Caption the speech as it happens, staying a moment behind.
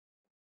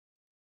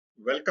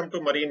Welcome to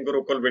Marine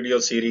Gurukul video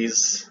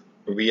series.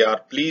 We are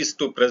pleased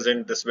to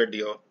present this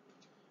video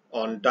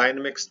on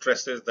dynamic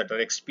stresses that are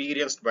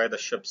experienced by the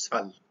ship's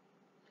hull.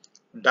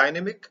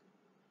 Dynamic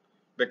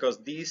because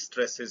these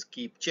stresses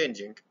keep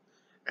changing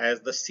as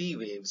the sea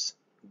waves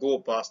go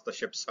past the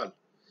ship's hull.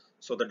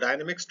 So the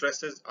dynamic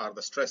stresses are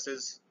the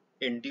stresses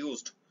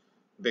induced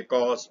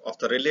because of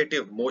the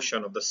relative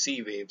motion of the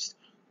sea waves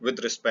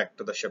with respect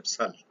to the ship's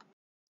hull.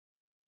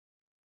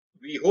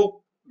 We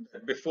hope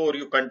that before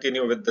you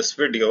continue with this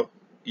video,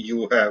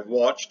 you have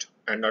watched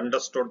and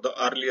understood the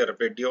earlier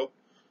video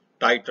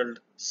titled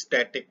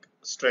Static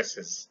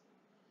Stresses.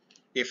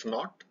 If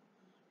not,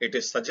 it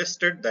is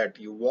suggested that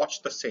you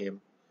watch the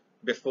same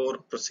before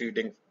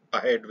proceeding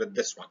ahead with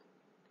this one.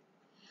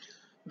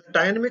 The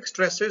dynamic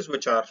stresses,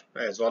 which are,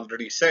 as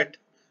already said,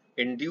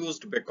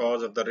 induced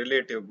because of the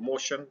relative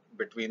motion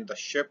between the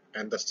ship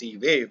and the sea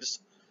waves,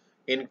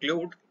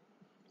 include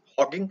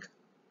hogging,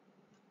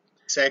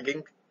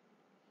 sagging,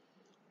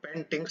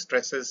 penting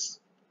stresses,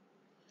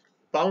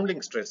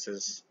 pounding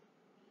stresses,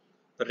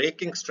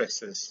 raking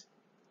stresses,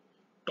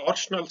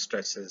 torsional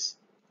stresses,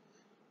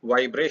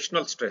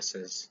 vibrational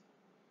stresses,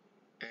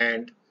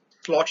 and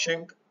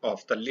sloshing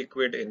of the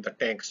liquid in the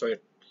tank. So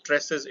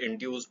stresses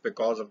induced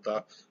because of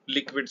the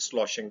liquid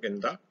sloshing in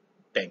the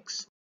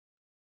tanks.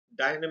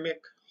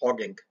 Dynamic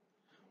hogging.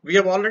 We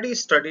have already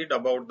studied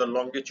about the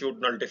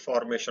longitudinal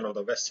deformation of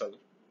the vessel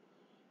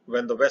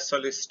when the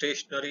vessel is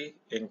stationary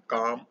in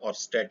calm or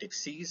static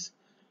seas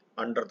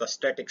under the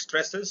static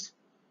stresses,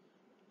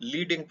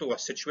 leading to a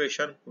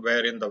situation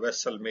wherein the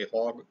vessel may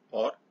hog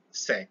or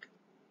sag.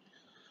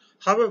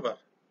 However,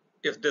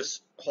 if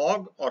this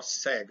hog or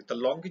sag, the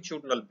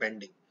longitudinal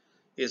bending,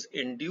 is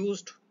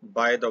induced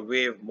by the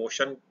wave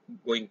motion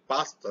going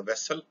past the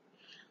vessel,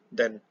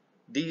 then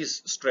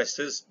these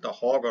stresses, the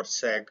hog or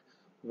sag,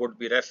 would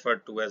be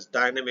referred to as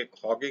dynamic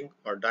hogging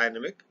or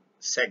dynamic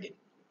sagging.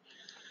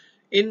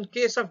 In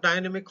case of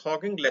dynamic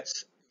hogging,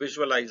 let's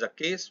visualize a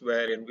case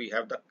wherein we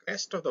have the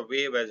crest of the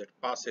wave as it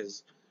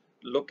passes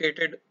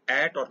located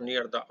at or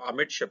near the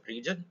amidship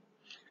region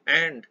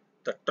and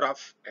the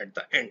trough at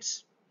the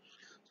ends.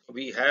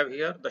 We have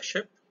here the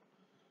ship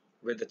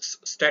with its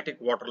static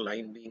water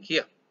line being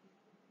here.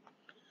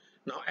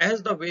 Now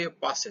as the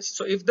wave passes,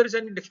 so if there is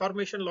any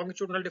deformation,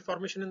 longitudinal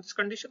deformation in this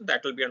condition,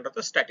 that will be under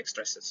the static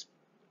stresses.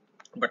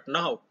 But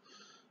now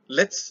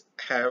let's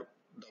have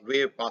the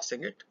wave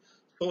passing it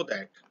so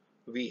that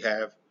we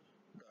have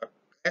the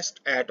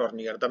crest at or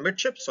near the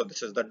midship. So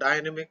this is the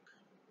dynamic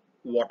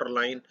water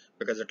line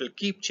because it will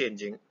keep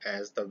changing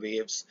as the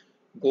waves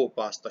go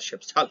past the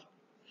ship's hull.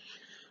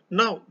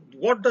 Now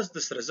what does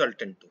this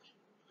result into?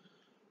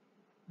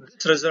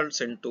 This results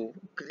into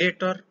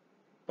greater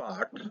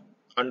part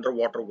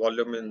underwater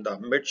volume in the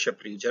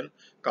midship region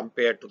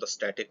compared to the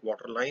static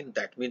water line.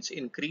 That means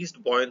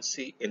increased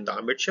buoyancy in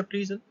the midship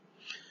region,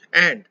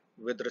 and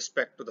with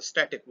respect to the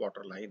static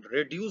water line,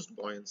 reduced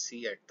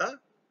buoyancy at the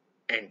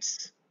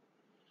ends.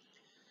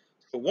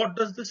 So what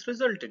does this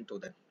result into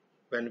then?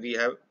 When we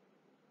have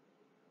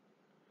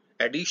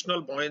additional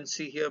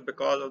buoyancy here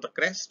because of the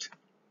crest,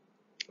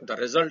 the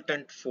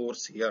resultant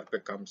force here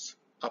becomes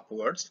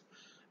upwards,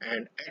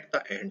 and at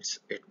the ends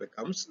it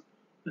becomes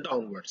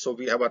downward. So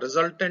we have a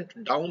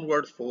resultant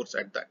downward force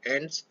at the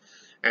ends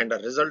and a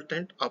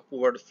resultant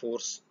upward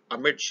force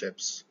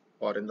amidships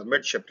or in the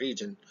midship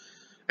region,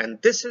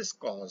 and this is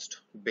caused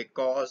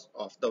because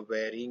of the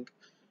varying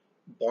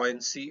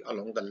buoyancy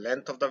along the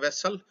length of the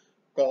vessel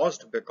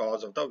caused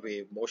because of the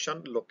wave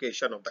motion,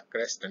 location of the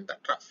crest and the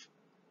trough.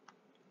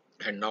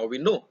 And now we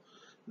know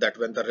that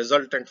when the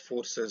resultant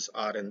forces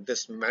are in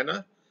this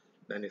manner,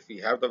 then if we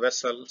have the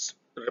vessels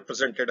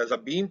represented as a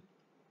beam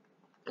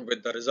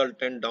with the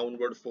resultant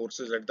downward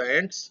forces at the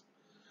ends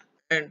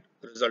and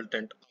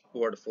resultant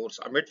upward force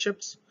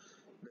amidships,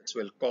 this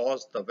will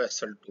cause the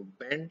vessel to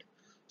bend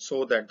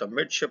so that the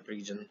midship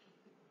region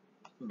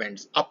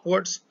bends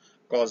upwards,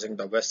 causing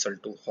the vessel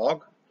to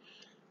hog.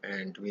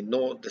 And we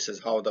know this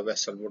is how the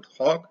vessel would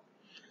hog.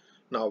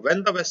 Now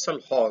when the vessel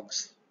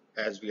hogs,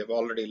 as we have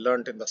already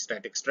learned in the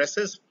static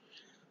stresses,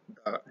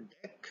 the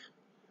deck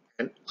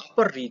and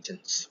upper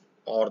regions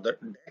or the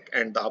deck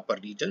and the upper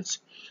regions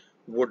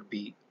would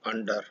be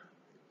under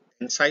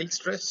tensile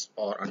stress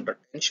or under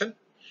tension,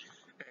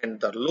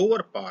 and the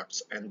lower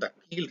parts and the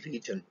keel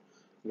region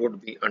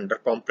would be under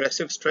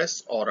compressive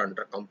stress or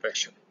under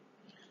compression.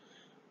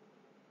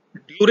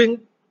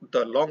 During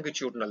the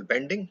longitudinal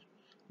bending,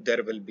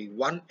 there will be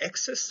one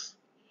axis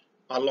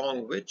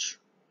along which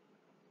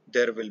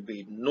there will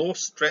be no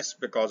stress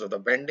because of the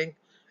bending,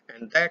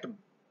 and that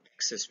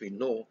axis we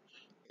know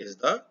is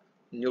the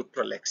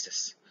neutral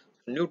axis.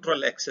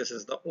 Neutral axis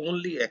is the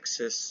only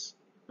axis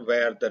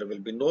where there will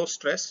be no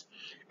stress,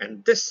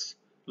 and this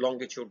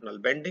longitudinal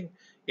bending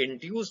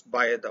induced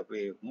by the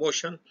wave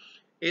motion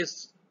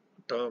is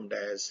termed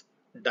as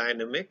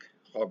dynamic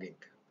hogging.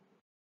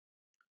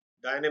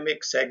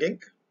 Dynamic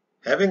sagging.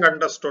 Having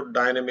understood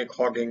dynamic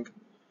hogging,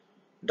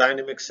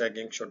 dynamic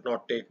sagging should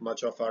not take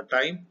much of our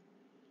time.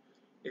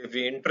 If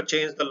we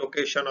interchange the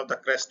location of the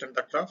crest and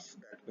the trough,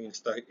 that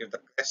means if the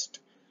crest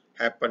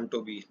happen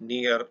to be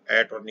near,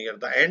 at or near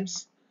the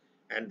ends,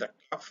 and the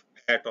trough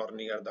at or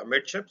near the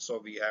midship.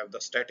 So we have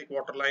the static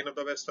waterline of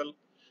the vessel,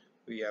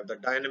 we have the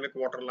dynamic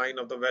waterline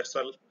of the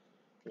vessel.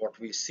 What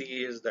we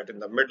see is that in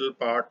the middle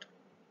part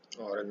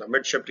or in the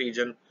midship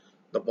region,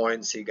 the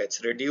buoyancy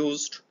gets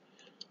reduced.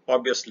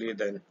 Obviously,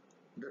 then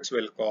this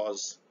will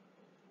cause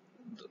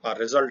a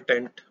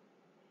resultant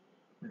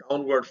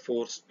downward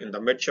force in the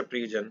midship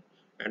region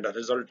and a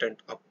resultant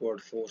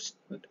upward force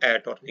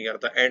at or near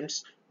the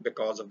ends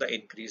because of the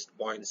increased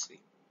buoyancy.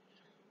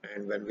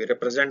 And when we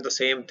represent the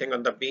same thing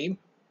on the beam,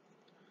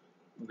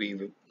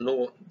 we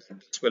know that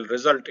this will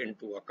result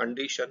into a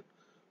condition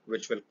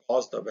which will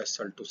cause the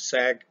vessel to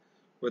sag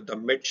with the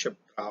midship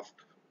draft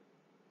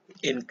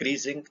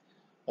increasing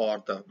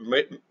or the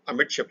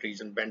midship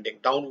region bending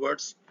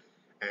downwards.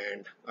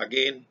 And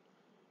again,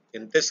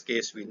 in this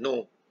case, we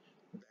know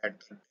that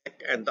the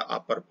deck and the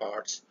upper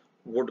parts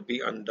would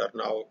be under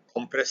now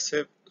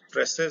compressive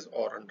stresses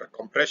or under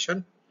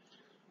compression,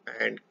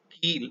 and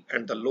keel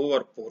and the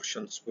lower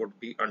portions would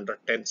be under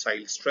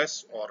tensile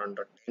stress or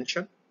under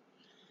tension.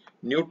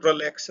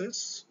 Neutral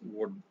axis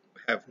would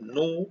have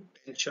no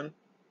tension,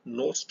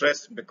 no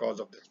stress because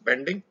of this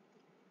bending.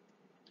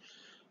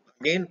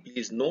 Again,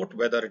 please note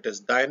whether it is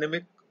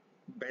dynamic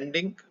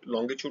bending,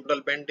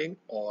 longitudinal bending,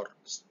 or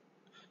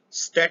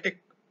static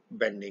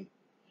bending.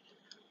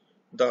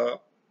 The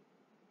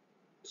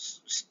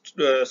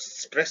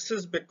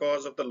stresses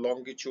because of the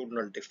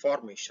longitudinal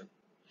deformation,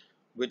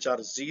 which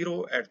are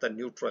zero at the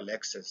neutral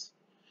axis,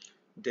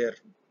 their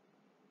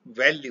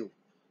value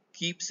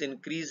keeps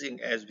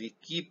increasing as we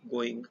keep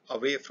going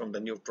away from the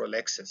neutral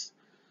axis.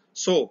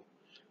 So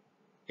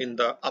in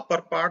the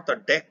upper part, the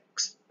deck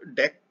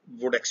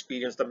would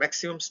experience the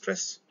maximum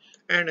stress,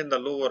 and in the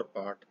lower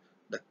part,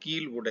 the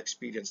keel would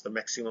experience the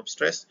maximum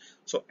stress.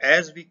 So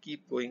as we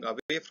keep going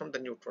away from the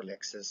neutral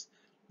axis,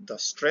 the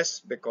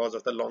stress because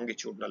of the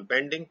longitudinal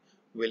bending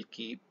will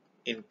keep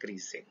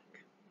increasing.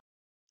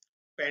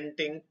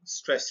 Bending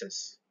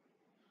stresses.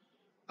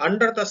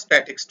 Under the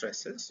static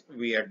stresses,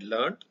 we had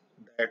learned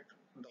that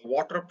the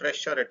water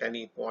pressure at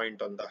any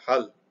point on the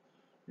hull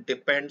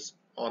depends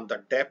on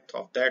the depth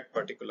of that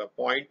particular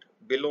point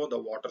below the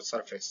water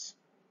surface.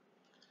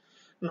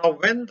 Now,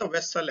 when the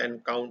vessel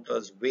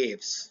encounters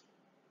waves,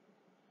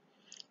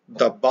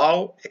 the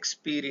bow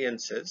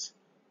experiences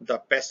the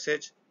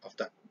passage of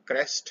the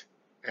crest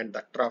and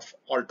the trough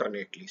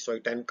alternately. So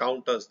it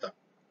encounters the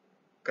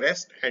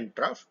crest and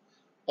trough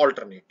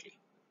alternately.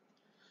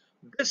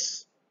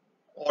 This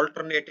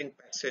alternating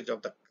passage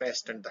of the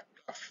crest and the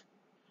trough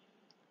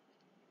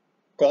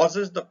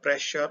causes the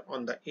pressure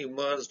on the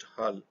immersed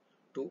hull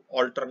to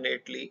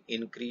alternately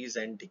increase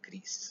and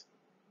decrease.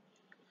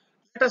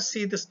 Let us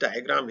see this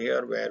diagram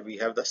here where we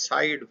have the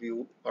side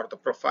view or the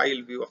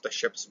profile view of the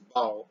ship's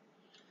bow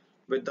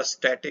with the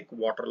static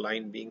water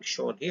line being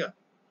shown here.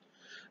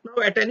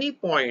 Now at any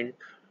point,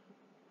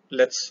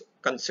 let's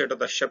consider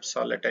the ship's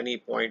hull at any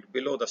point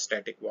below the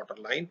static water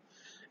line,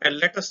 and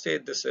let us say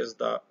this is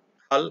the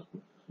hull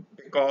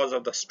because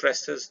of the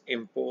stresses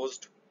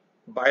imposed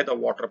by the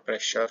water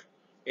pressure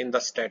in the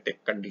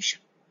static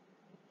condition.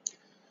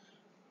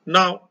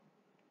 Now,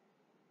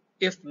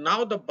 if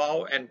now the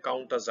bow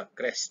encounters a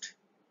crest,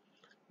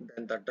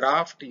 then the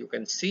draft you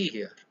can see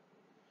here,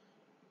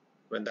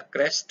 when the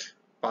crest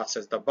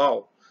passes the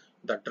bow,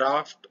 the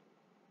draft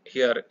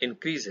here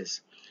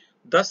increases,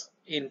 thus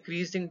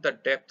increasing the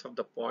depth of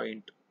the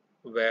point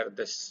where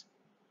this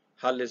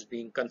hull is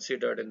being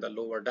considered in the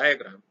lower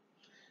diagram,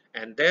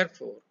 and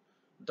therefore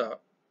the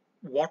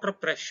water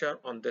pressure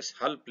on this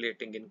hull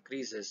plating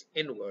increases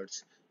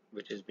inwards,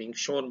 which is being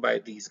shown by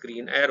these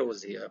green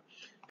arrows here,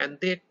 and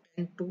they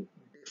tend to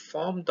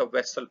deform the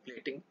vessel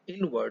plating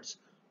inwards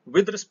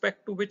with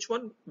respect to which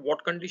one?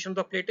 What condition of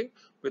the plating?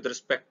 With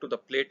respect to the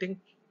plating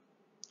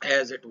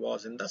as it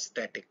was in the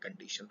static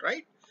condition,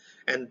 right?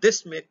 And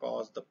this may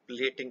cause the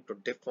plating to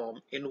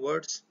deform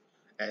inwards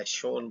as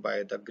shown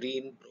by the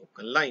green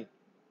broken line.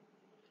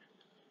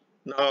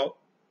 Now,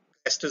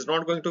 crest is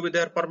not going to be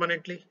there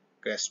permanently.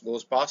 Crest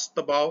goes past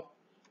the bow,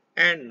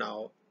 and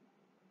now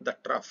the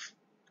trough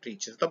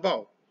reaches the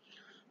bow.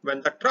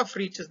 When the trough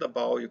reaches the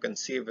bow, you can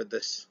see with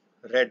this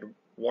red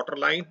water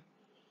line,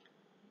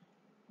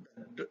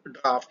 the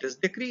draft is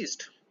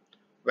decreased.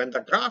 When the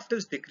draft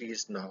is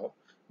decreased now,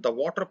 the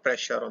water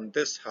pressure on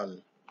this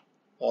hull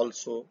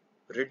also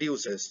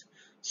reduces.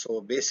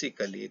 So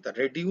basically the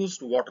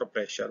reduced water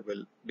pressure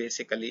will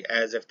basically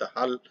as if the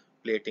hull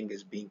plating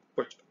is being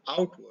pushed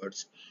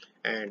outwards,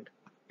 and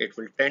it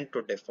will tend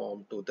to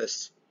deform to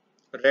this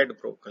red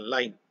broken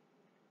line.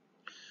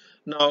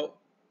 Now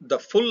the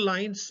full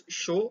lines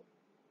show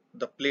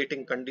the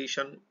plating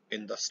condition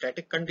in the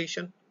static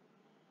condition,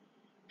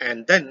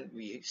 and then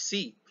we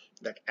see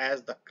that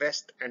as the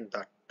crest and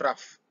the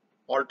trough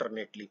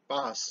alternately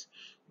pass,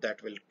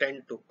 that will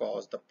tend to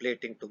cause the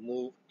plating to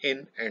move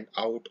in and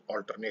out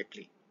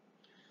alternately.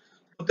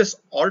 So this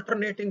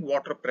alternating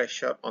water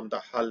pressure on the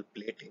hull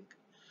plating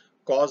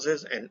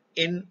causes an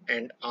in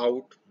and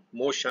out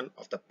motion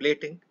of the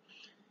plating,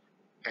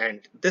 and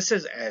this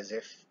is as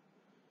if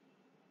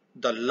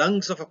the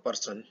lungs of a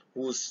person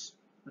who's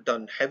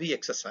done heavy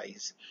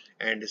exercise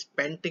and is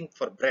panting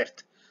for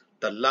breath,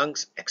 the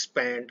lungs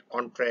expand,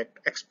 contract,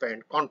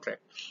 expand,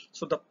 contract.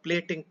 So the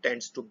plating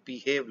tends to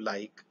behave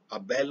like a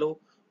bellow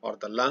or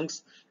the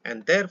lungs,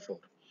 and therefore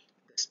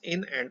this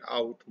in and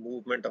out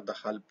movement of the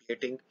hull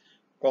plating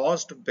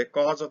caused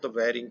because of the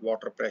varying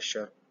water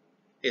pressure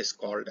is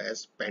called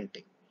as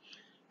panting.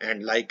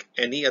 And like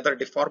any other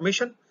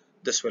deformation,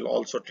 this will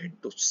also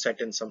tend to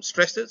set in some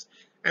stresses,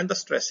 and the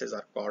stresses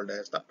are called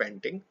as the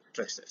panting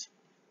stresses.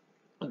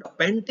 The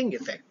panting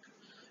effect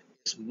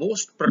is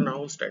most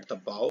pronounced at the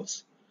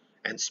bows,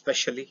 and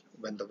especially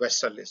when the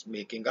vessel is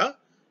making a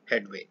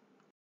headway.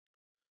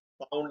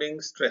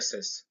 Pounding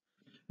stresses.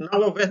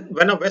 Now,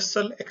 when a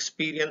vessel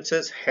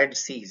experiences head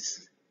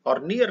seas or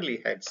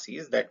nearly head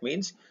seas, that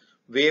means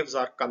waves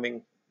are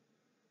coming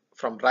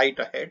from right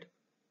ahead,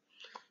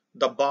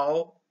 the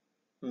bow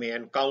may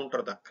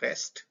encounter the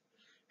crest,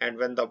 and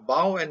when the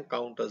bow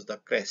encounters the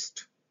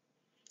crest,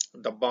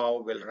 the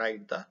bow will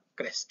ride the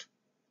crest.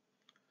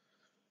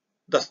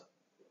 The,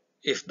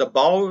 if the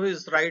bow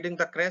is riding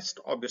the crest,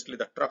 obviously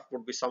the trough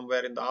would be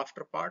somewhere in the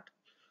after part.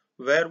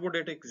 Where would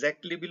it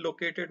exactly be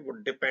located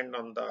would depend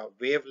on the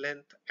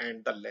wavelength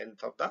and the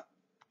length of the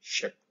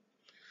ship.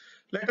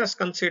 Let us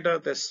consider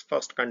this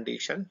first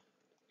condition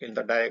in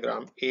the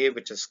diagram A,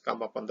 which has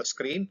come up on the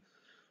screen,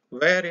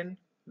 wherein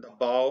the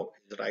bow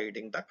is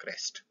riding the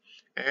crest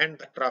and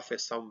the trough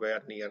is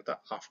somewhere near the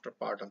after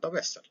part of the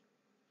vessel.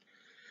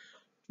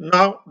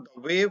 Now the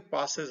wave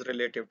passes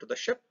relative to the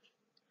ship,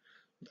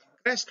 the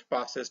crest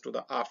passes to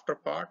the after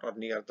part or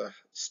near the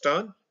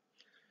stern,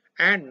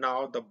 and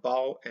now the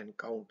bow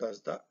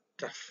encounters the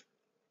trough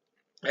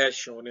as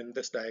shown in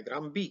this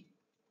diagram B.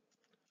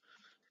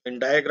 In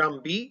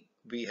diagram B,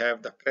 we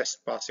have the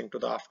crest passing to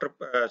the after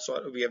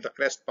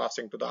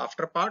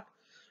part,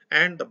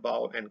 and the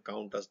bow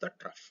encounters the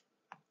trough.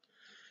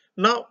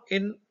 Now,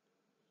 in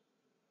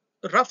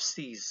rough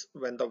seas,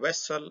 when the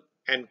vessel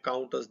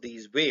encounters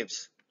these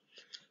waves,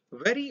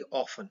 very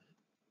often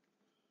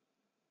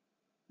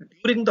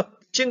during the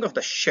pitching of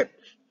the ship,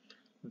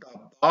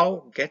 the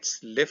bow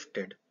gets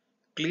lifted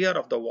clear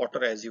of the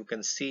water, as you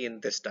can see in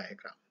this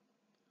diagram.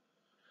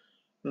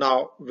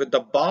 Now, with the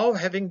bow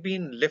having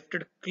been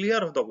lifted clear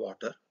of the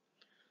water,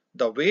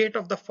 the weight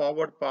of the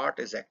forward part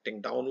is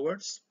acting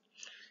downwards.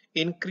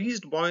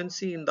 Increased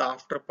buoyancy in the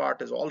after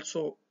part is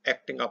also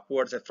acting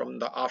upwards from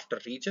the after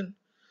region.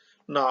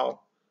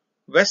 Now,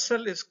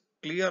 vessel is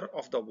clear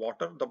of the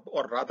water,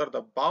 or rather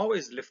the bow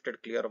is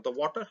lifted clear of the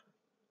water.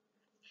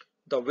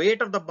 The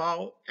weight of the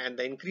bow and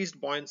the increased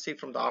buoyancy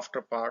from the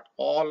after part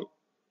all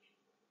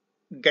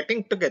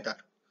getting together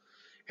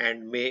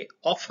and may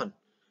often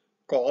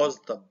cause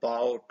the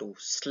bow to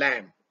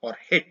slam or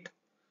hit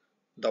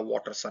the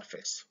water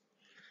surface.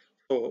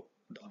 So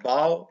the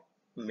bow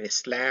may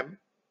slam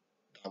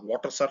the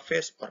water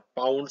surface or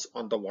pounds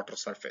on the water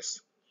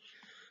surface.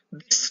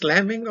 This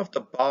slamming of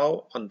the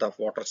bow on the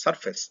water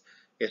surface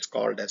is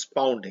called as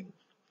pounding.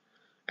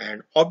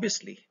 And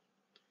obviously,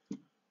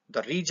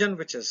 the region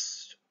which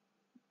is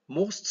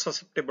most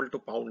susceptible to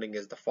pounding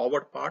is the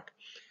forward part,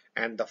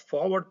 and the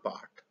forward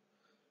part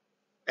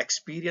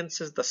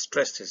experiences the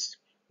stresses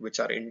which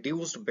are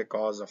induced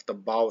because of the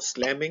bow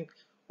slamming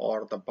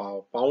or the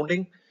bow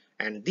pounding,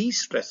 and these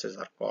stresses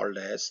are called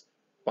as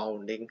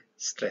pounding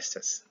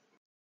stresses.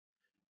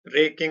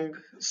 Raking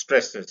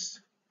stresses.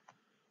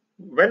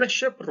 When a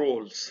ship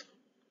rolls,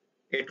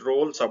 it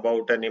rolls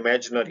about an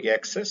imaginary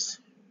axis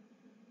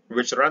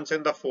which runs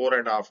in the fore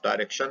and aft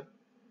direction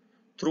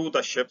through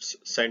the ship's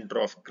center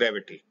of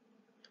gravity.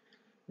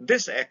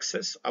 This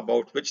axis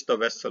about which the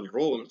vessel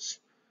rolls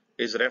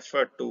is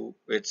referred to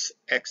its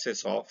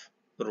axis of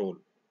roll.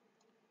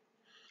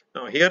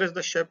 Now here is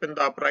the ship in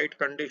the upright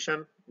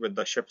condition with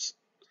the ship's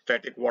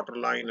static water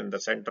line and the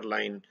center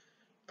line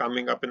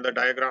coming up in the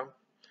diagram.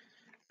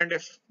 And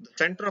if the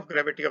center of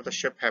gravity of the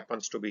ship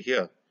happens to be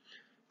here,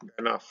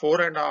 then a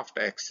fore and aft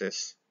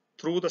axis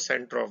through the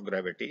center of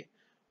gravity,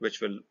 which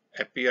will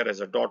appear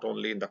as a dot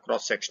only in the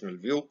cross-sectional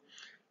view,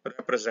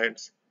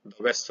 represents the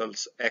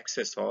vessel's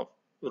axis of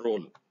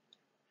roll.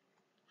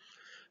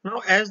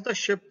 Now, as the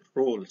ship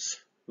rolls,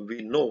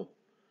 we know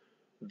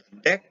the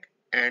deck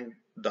and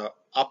the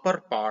upper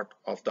part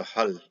of the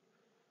hull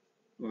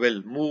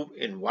will move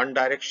in one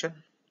direction,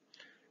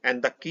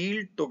 and the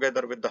keel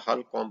together with the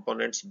hull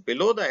components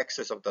below the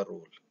axis of the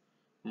roll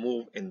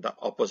move in the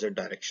opposite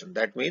direction.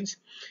 That means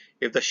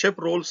if the ship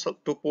rolls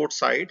to port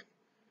side,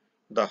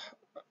 the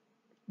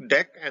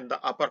deck and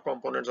the upper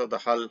components of the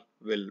hull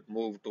will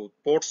move to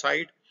port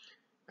side,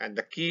 and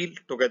the keel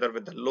together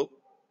with the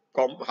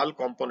hull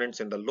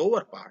components in the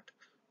lower part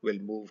will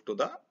move to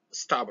the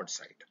starboard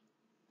side.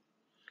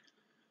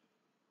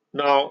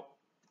 Now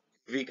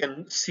we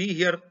can see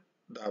here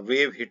the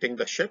wave hitting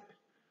the ship,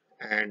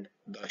 and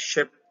the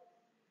ship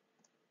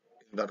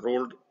in the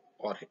rolled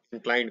or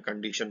inclined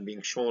condition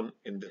being shown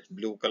in this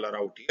blue color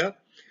out here.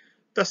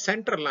 The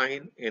center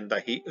line in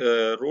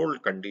the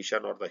rolled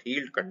condition or the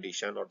heeled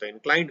condition or the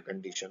inclined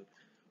condition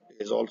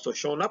is also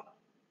shown up.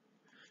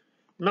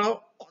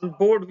 Now on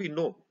board we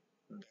know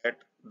that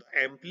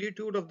the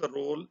amplitude of the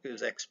roll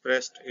is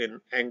expressed in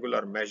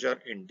angular measure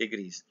in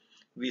degrees.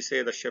 We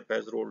say the ship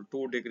has rolled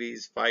 2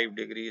 degrees, 5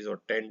 degrees, or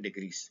 10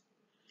 degrees.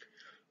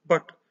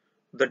 But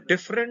the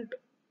different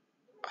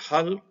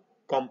hull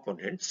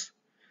components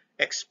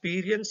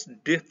experience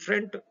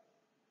different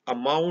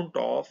amount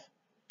of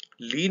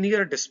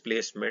linear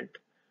displacement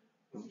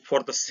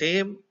for the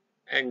same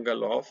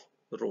angle of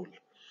roll.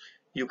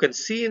 You can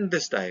see in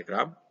this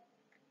diagram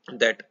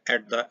that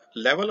at the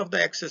level of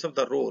the axis of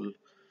the roll,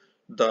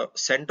 the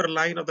center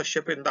line of the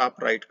ship in the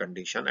upright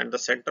condition and the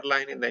center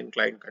line in the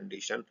inclined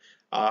condition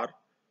are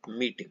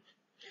meeting.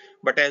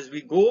 But as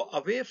we go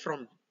away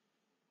from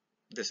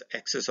this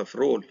axis of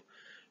roll,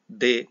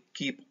 they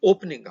keep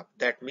opening up.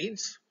 That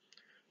means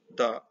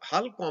the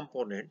hull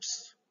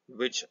components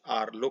which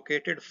are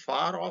located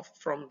far off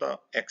from the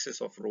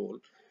axis of roll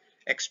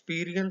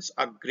experience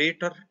a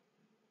greater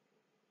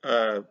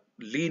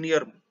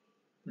linear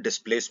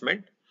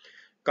displacement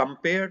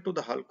compared to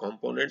the hull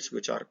components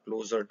which are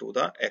closer to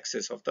the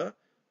axis of the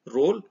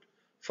roll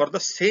for the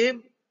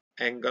same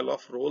angle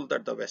of roll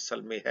that the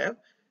vessel may have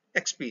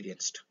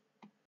experienced.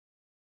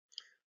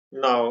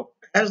 Now,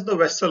 as the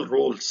vessel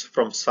rolls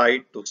from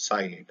side to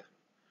side,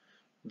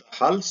 the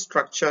hull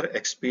structure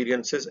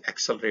experiences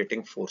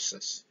accelerating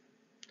forces.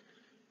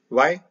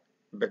 Why?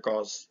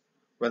 Because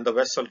when the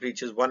vessel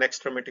reaches one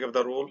extremity of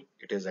the roll,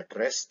 it is at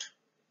rest.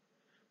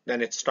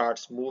 Then it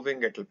starts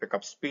moving, it will pick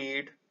up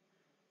speed,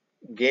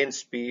 gain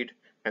speed,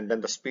 and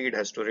then the speed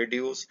has to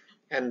reduce,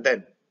 and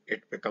then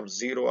it becomes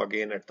zero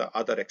again at the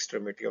other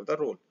extremity of the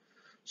roll.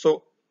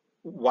 So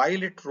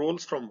while it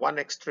rolls from one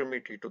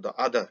extremity to the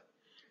other,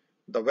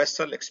 the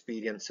vessel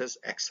experiences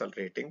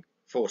accelerating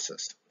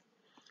forces.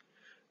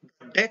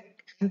 The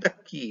deck and the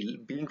keel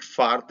being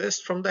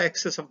farthest from the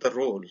axis of the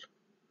roll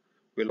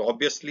will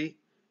obviously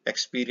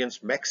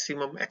experience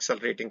maximum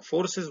accelerating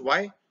forces.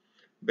 Why?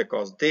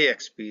 Because they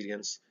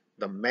experience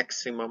the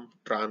maximum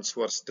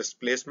transverse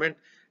displacement,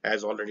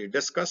 as already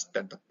discussed,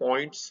 that the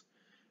points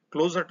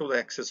closer to the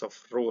axis of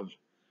roll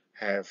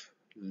have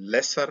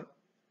lesser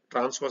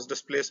transverse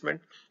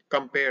displacement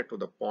compared to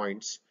the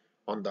points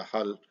on the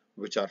hull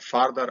which are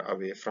farther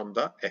away from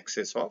the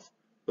axis of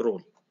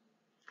roll.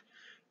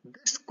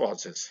 This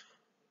causes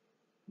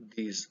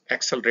these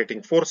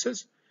accelerating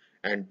forces,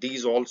 and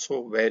these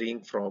also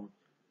varying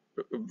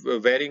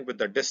with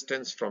the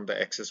distance from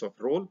the axis of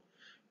roll,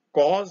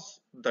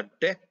 cause the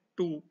deck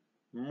to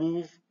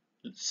move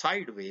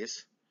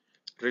sideways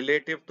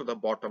relative to the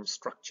bottom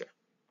structure,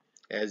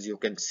 as you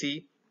can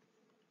see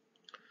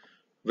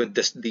with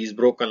these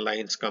broken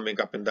lines coming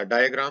up in the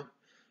diagram.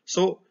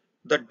 So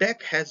the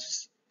deck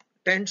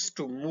tends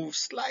to move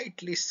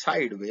slightly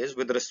sideways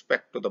with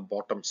respect to the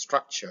bottom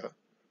structure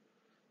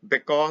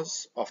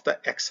because of the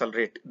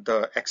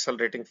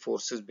accelerating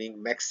forces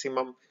being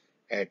maximum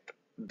at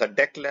the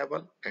deck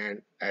level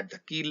and at the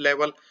keel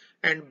level,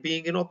 and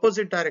being in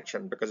opposite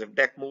direction, because if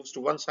deck moves to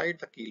one side,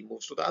 the keel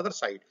moves to the other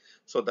side.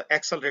 So the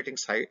accelerating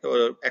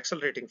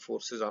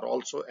forces are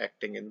also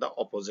acting in the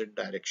opposite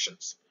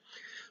directions.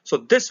 So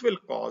this will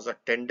cause a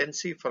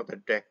tendency for the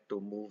deck to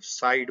move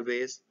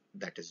sideways,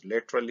 that is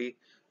laterally,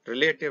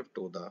 relative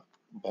to the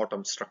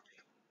bottom structure.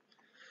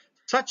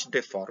 Such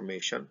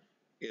deformation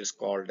is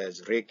called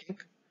as raking,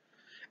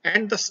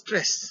 and the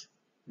stress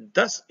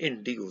thus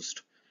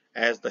induced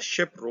as the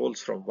ship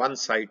rolls from one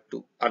side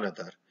to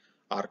another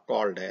are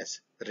called as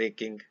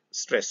raking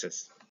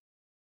stresses.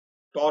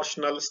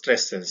 Torsional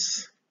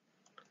stresses.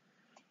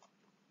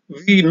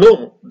 We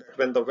know that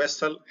when the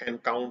vessel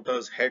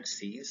encounters head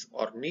seas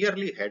or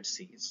nearly head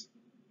seas,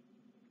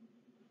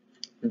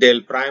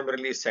 they'll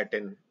primarily set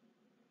in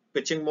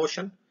pitching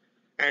motion,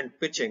 and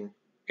pitching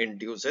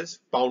induces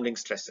pounding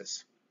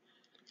stresses.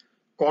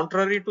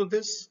 Contrary to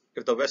this,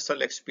 if the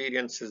vessel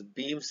experiences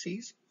beam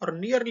seas or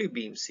nearly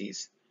beam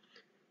seas,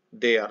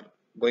 they are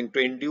going to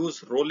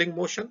induce rolling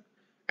motion,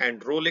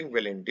 and rolling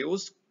will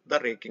induce the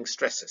raking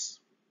stresses.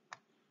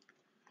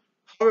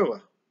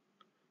 However,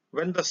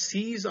 when the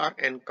seas are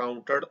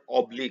encountered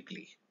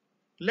obliquely,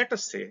 let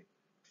us say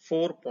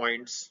 4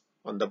 points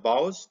on the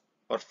bows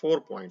or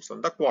 4 points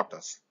on the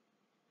quarters,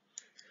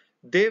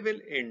 they will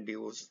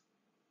induce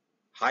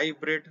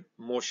hybrid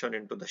motion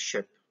into the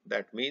ship.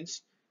 That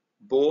means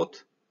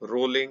both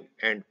rolling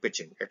and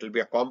pitching. It will be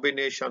a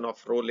combination of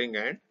rolling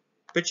and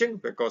pitching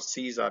because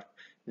seas are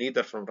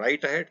neither from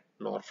right ahead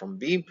nor from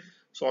beam.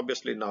 So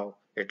obviously now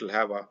it will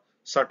have a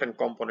certain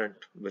component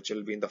which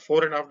will be in the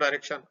fore and aft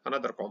direction,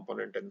 another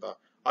component in the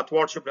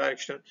athwartship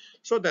direction.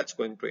 So that's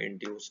going to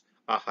induce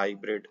a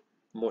hybrid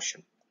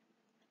motion.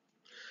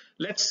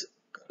 Let's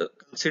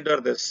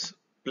consider this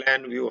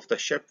plan view of the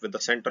ship with the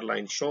center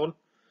line shown.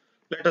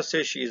 Let us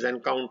say she is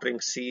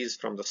encountering seas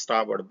from the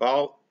starboard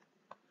bow,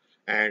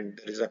 and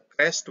there is a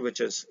crest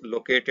which is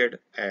located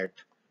at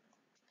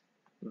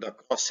the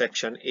cross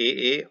section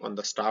AA on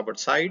the starboard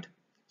side.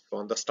 So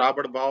on the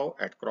starboard bow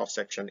at cross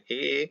section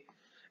AA,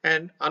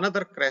 and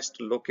another crest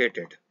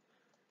located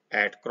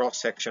at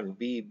cross section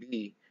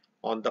BB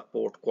on the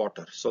port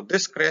quarter. So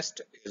this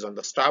crest is on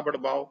the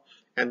starboard bow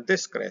and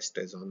this crest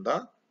is on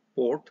the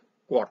port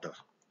quarter.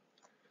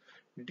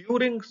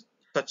 During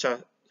such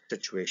a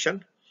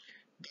situation,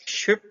 the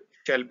ship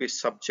shall be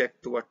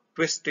subject to a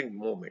twisting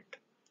moment,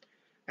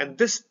 and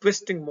this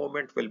twisting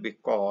moment will be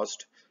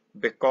caused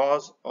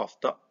because of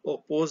the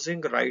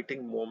opposing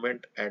righting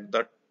moment at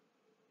the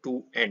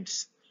two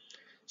ends.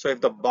 So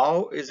if the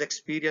bow is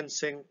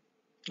experiencing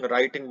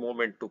righting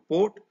moment to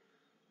port,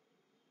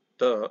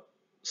 the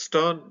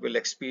stern will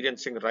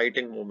experiencing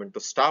righting moment to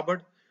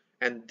starboard,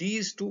 and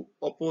these two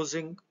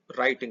opposing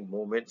righting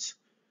moments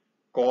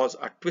cause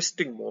a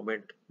twisting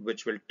moment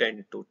which will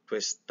tend to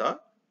twist the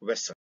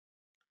vessel.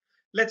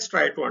 Let's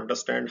try to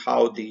understand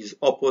how these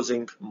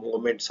opposing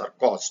moments are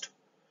caused.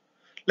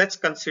 Let's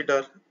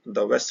consider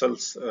the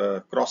vessel's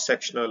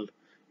cross-sectional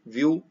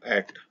view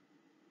at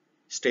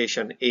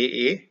station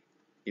AA.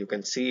 You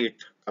can see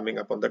it coming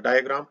up on the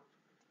diagram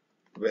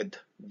with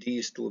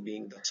these two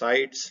being the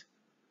sides,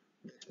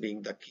 this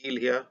being the keel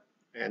here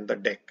and the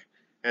deck,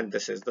 and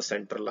this is the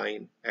center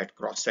line at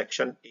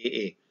cross-section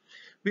AA.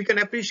 We can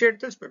appreciate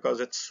this because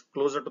it's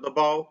closer to the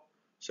bow,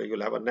 so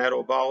you'll have a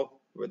narrow bow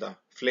with a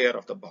flare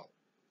of the bow.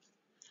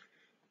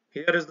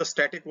 Here is the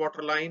static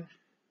water line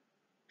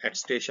at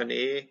station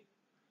A.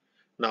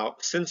 Now,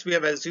 since we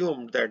have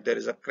assumed that there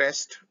is a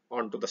crest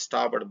onto the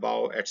starboard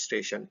bow at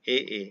station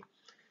AA,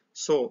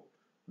 so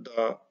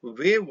the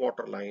wave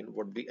water line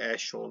would be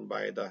as shown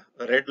by the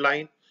red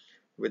line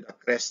with a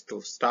crest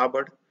to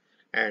starboard,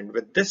 and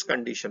with this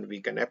condition we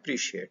can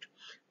appreciate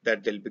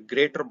that there will be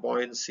greater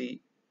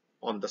buoyancy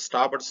on the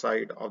starboard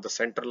side of the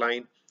center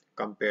line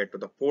compared to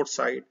the port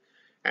side,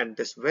 and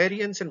this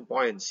variance in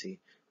buoyancy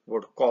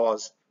would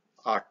cause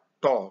a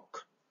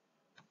torque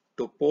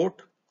to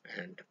port,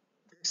 and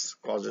this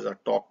causes a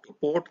torque to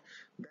port.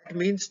 That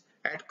means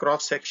at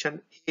cross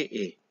section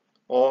AA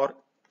or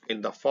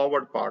in the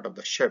forward part of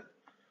the ship,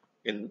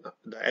 in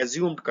the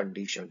assumed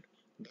condition,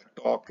 the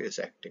torque is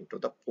acting to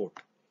the port.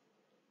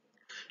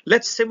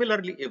 Let's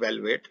similarly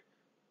evaluate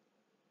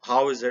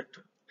how is it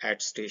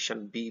at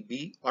station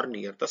BB or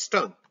near the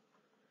stern.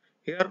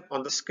 Here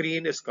on the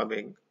screen is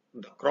coming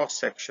the cross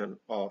section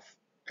of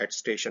at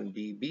station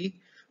BB.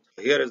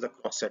 So here is the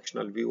cross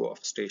sectional view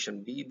of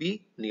station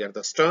BB near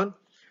the stern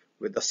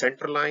with the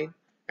center line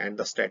and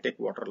the static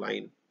water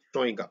line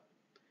showing up.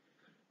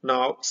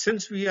 Now,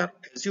 since we are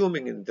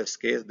assuming in this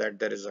case that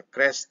there is a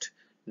crest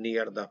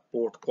near the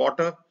port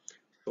quarter,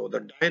 so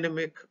the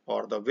dynamic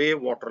or the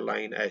wave water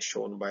line as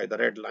shown by the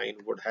red line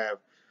would have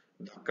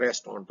the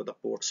crest onto the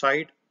port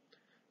side.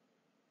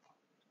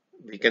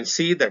 We can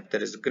see that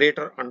there is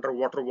greater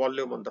underwater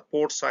volume on the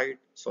port side,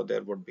 so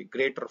there would be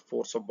greater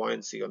force of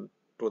buoyancy on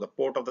to the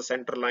port of the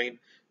center line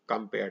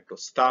compared to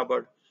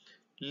starboard,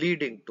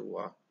 leading to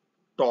a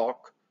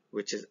torque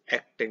which is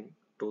acting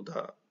to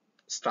the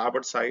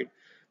starboard side.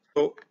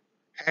 So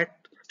at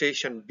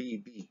station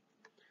BB,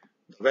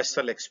 the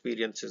vessel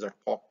experiences a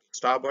torque to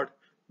starboard,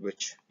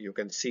 which you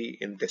can see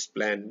in this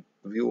plan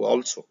view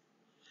also.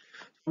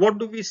 What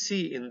do we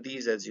see in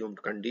these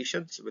assumed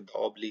conditions with the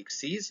oblique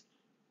seas?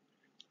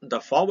 The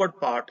forward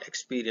part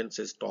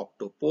experiences torque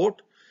to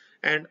port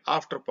and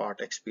after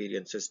part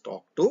experiences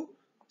torque to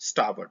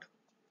starboard.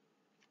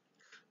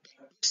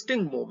 The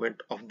twisting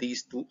moment of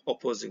these two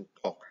opposing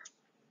torques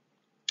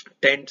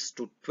tends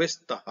to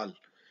twist the hull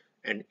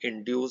and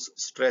induce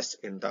stress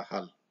in the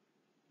hull,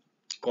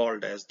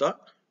 called as the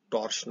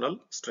torsional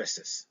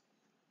stresses.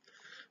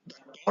 The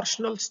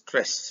torsional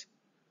stress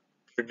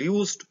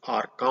produced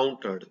are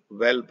countered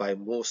well by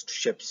most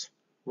ships.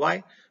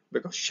 Why?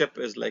 Because ship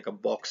is like a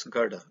box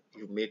girder.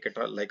 You make it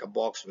like a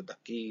box with the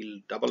keel,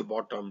 double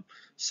bottom,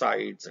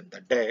 sides, and the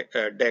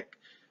deck.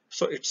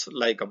 So it's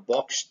like a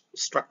box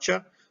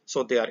structure.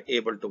 So they are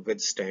able to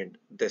withstand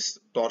this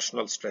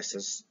torsional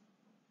stresses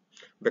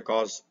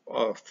because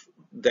of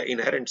the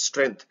inherent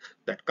strength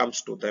that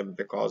comes to them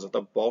because of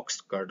the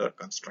box girder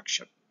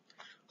construction.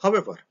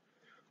 However,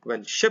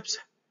 when ships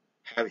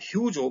have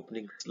huge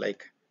openings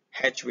like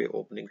hatchway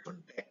openings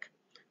on deck,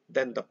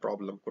 then the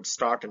problem could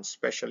start, and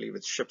especially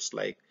with ships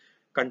like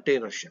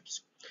container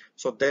ships.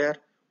 So there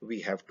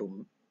we have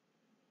to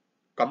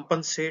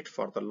compensate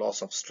for the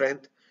loss of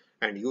strength,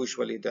 and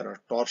usually there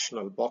are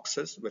torsional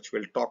boxes, which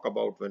we'll talk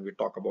about when we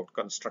talk about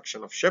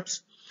construction of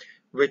ships,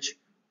 which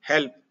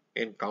help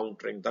in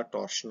countering the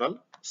torsional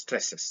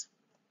stresses.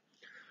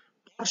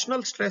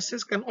 Torsional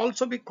stresses can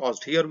also be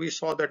caused. Here we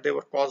saw that they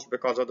were caused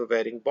because of the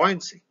varying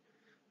buoyancy.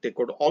 They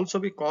could also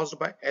be caused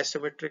by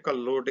asymmetrical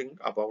loading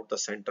about the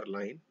center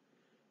line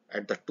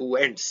at the two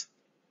ends.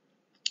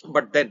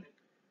 But then,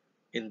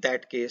 in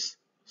that case,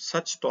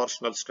 such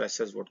torsional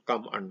stresses would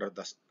come under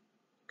the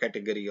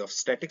category of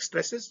static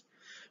stresses.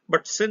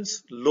 But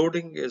since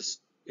loading is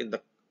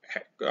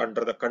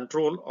under the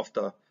control of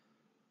the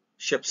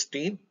ship's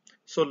team,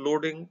 so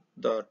loading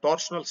the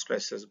torsional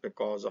stresses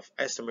because of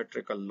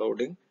asymmetrical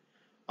loading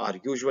are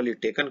usually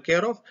taken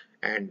care of,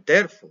 and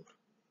therefore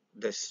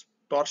this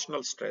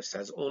torsional stress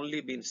has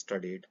only been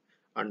studied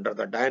under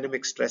the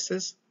dynamic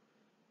stresses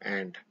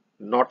and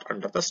not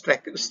under the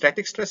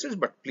static stresses.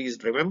 But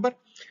please remember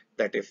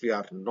that if we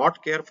are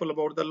not careful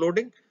about the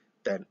loading,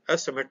 then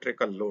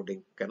asymmetrical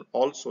loading can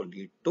also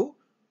lead to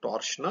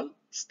torsional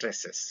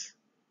stresses.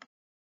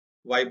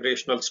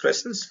 Vibrational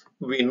stresses.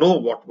 We know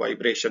what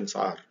vibrations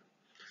are.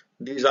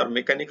 These are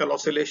mechanical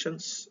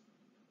oscillations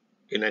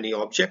in any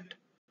object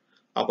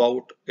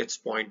about its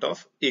point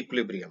of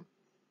equilibrium.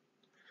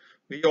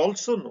 We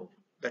also know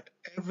that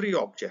every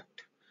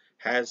object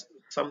has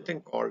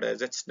something called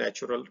as its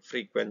natural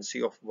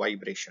frequency of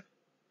vibration.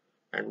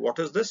 And what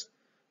is this?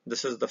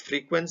 This is the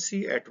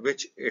frequency at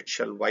which it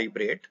shall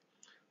vibrate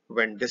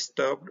when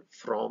disturbed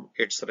from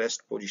its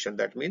rest position.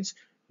 That means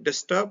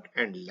disturbed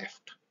and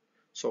left.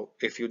 So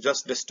if you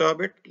just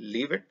disturb it,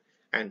 leave it,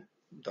 and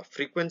the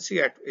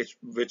frequency at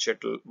which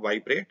it will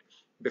vibrate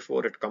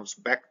before it comes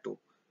back to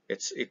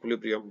its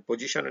equilibrium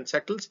position and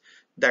settles,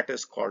 that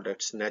is called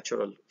its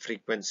natural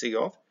frequency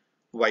of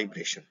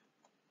vibration.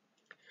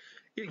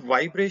 If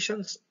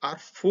vibrations are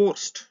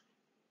forced,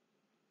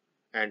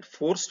 and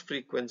forced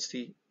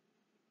frequency,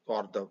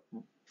 or the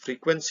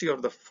frequency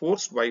of the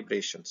forced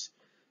vibrations,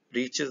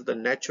 reaches the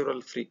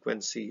natural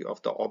frequency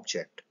of the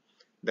object,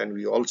 then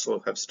we also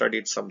have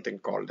studied something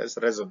called as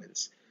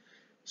resonance.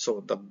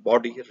 So the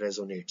body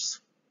resonates.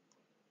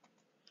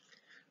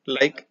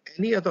 Like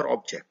any other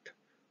object,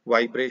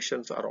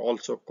 vibrations are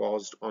also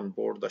caused on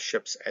board the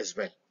ships as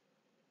well.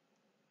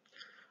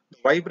 The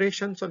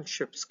vibrations on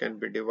ships can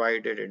be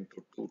divided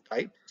into two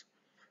types.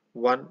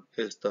 One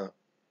is the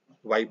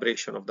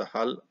vibration of the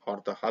hull,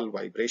 or the hull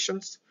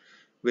vibrations,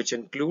 which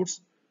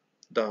includes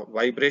the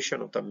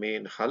vibration of the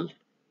main hull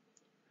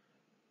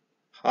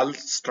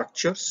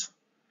structures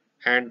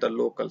and the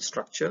local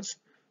structures.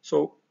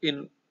 So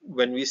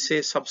when we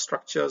say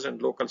substructures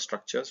and local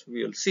structures,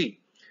 we will see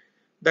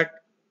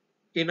that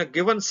in a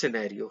given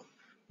scenario,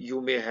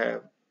 you may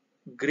have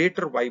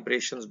greater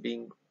vibrations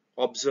being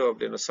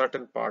observed in a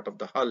certain part of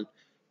the hull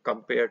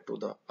compared to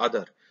the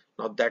other.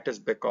 Now that is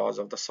because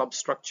of the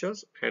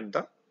substructures and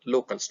the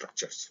local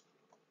structures.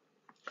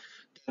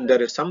 And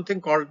there is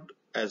something called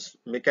as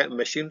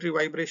machinery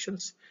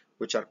vibrations,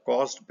 which are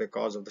caused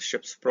because of the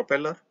ship's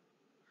propeller,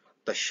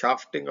 the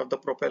shafting of the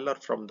propeller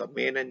from the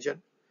main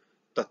engine,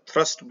 the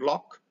thrust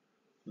block,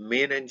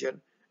 main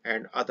engine,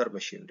 and other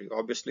machinery.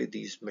 Obviously,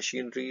 these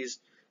machineries,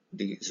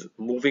 these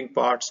moving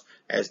parts,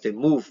 as they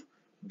move,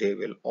 they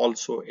will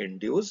also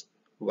induce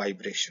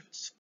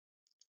vibrations.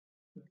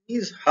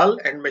 These hull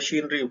and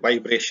machinery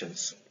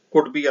vibrations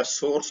could be a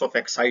source of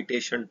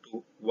excitation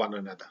to one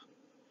another,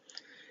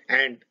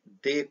 and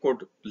they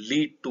could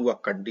lead to a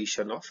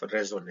condition of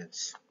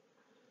resonance.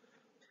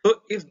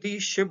 So if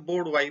these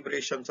shipboard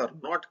vibrations are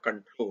not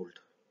controlled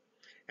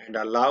and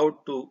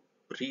allowed to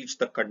reach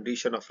the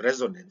condition of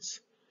resonance,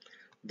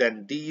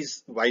 then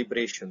these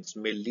vibrations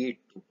may lead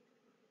to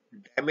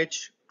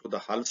damage to the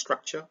hull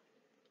structure.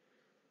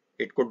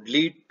 It could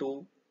lead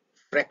to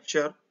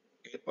fracture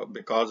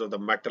because of the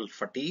metal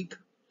fatigue.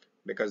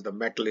 Because the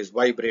metal is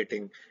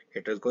vibrating,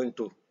 it is going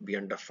to be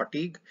under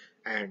fatigue,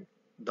 and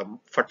the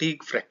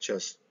fatigue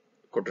fractures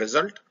could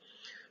result.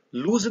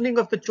 Loosening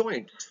of the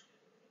joints,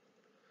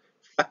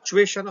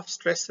 fluctuation of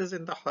stresses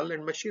in the hull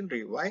and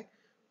machinery. Why?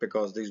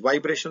 Because these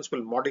vibrations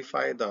will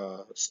modify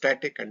the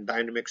static and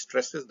dynamic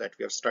stresses that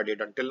we have studied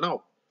until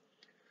now.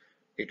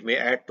 It may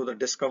add to the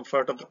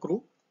discomfort of the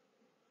crew.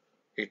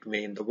 It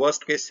may, in the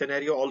worst case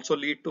scenario, also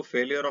lead to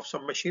failure of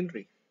some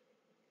machinery.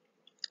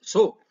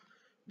 So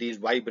these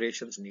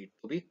vibrations need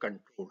to be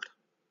controlled.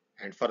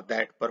 And for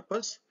that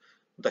purpose,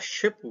 the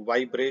ship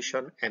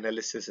vibration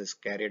analysis is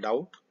carried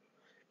out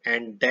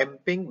and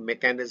damping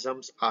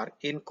mechanisms are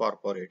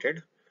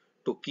incorporated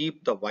to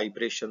keep the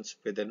vibrations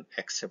within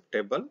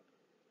acceptable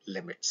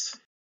limits.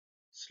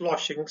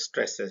 Sloshing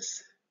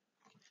stresses.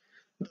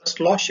 The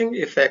sloshing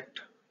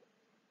effect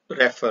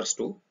refers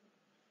to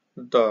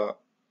the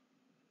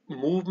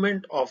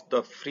movement of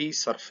the free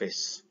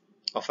surface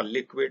of a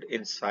liquid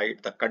inside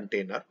the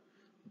container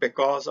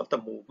because of the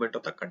movement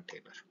of the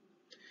container.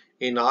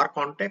 In our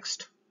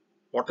context,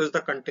 what is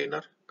the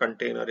container?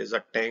 Container is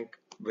a tank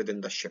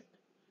within the ship.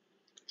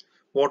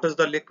 What is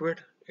the liquid?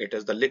 It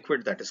is the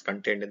liquid that is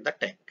contained in the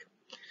tank.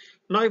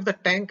 Now if the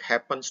tank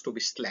happens to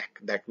be slack,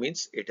 that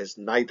means it is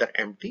neither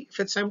empty.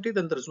 If it's empty,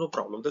 then there is no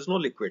problem, there is no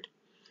liquid.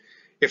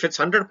 If it's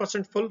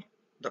 100% full,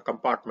 the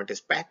compartment is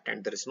packed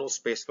and there is no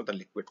space for the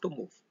liquid to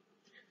move.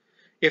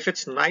 If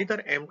it's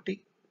neither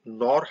empty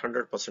nor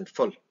 100%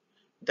 full,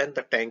 then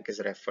the tank is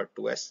referred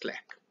to as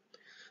slack.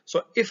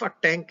 So if a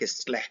tank is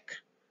slack,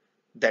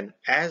 then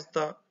as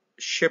the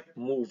ship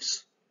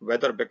moves,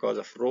 whether because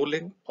of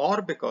rolling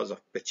or because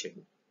of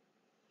pitching,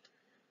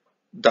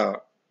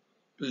 the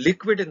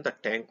liquid in the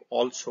tank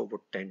also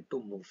would tend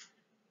to move.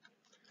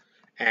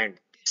 And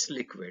this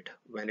liquid,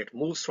 when it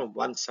moves from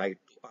one side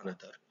to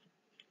another,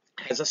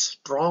 has a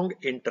strong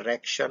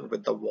interaction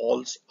with the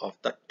walls of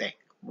the tank.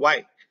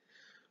 Why?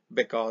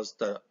 Because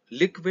the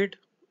liquid,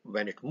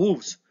 when it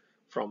moves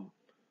from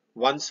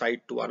one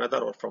side to another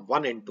or from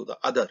one end to the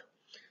other,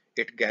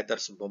 it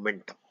gathers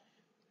momentum.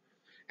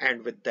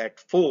 And with that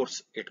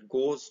force, it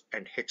goes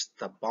and hits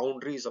the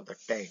boundaries of the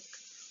tank,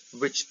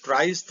 which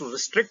tries to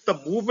restrict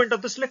the movement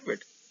of this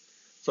liquid.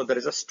 So there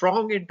is a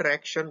strong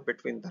interaction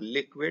between the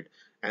liquid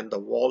and the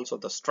walls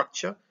of the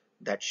structure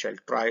that shall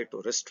try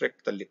to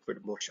restrict the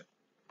liquid motion.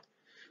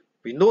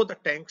 We know the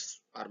tanks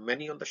are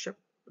many on the ship.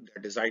 They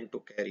are designed to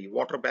carry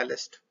water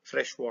ballast,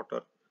 fresh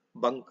water,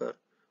 bunker,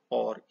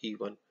 or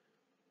even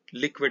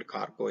liquid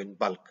cargo in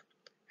bulk.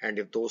 And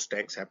if those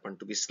tanks happen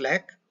to be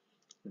slack,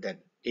 then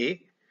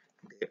A,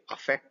 they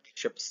affect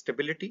ship's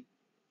stability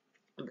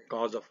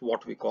because of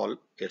what we call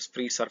is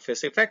free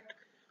surface effect,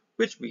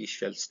 which we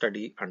shall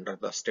study under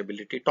the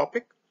stability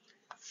topic.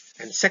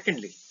 And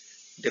secondly,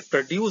 they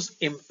produce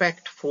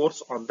impact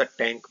force on the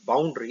tank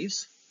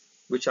boundaries,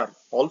 which are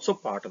also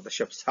part of the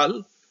ship's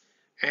hull,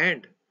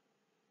 and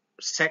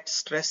set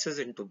stresses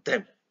into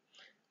them,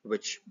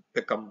 which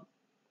become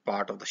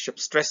part of the ship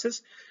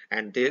stresses,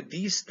 and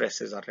these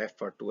stresses are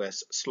referred to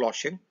as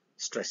sloshing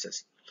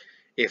stresses.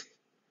 If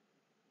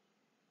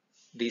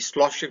these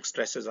sloshing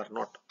stresses are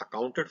not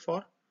accounted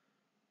for,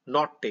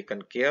 not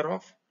taken care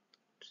of,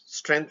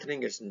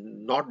 strengthening is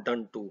not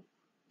done to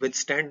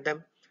withstand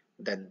them,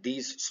 then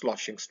these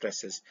sloshing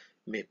stresses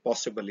may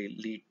possibly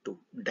lead to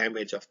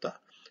damage of the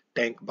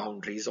tank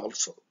boundaries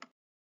also.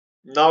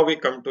 Now we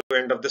come to the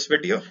end of this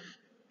video.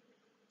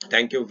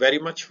 Thank you very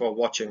much for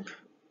watching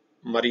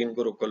Marine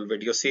Gurukul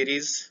video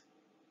series.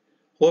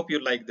 Hope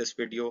you like this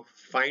video,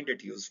 find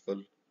it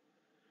useful.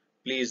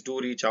 Please do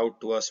reach out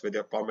to us with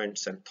your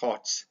comments and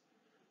thoughts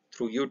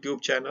through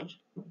YouTube channel,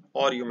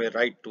 or you may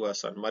write to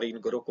us on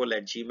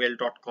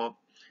marinegurukul@gmail.com.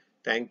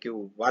 Thank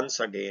you once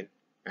again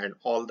and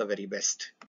all the very best.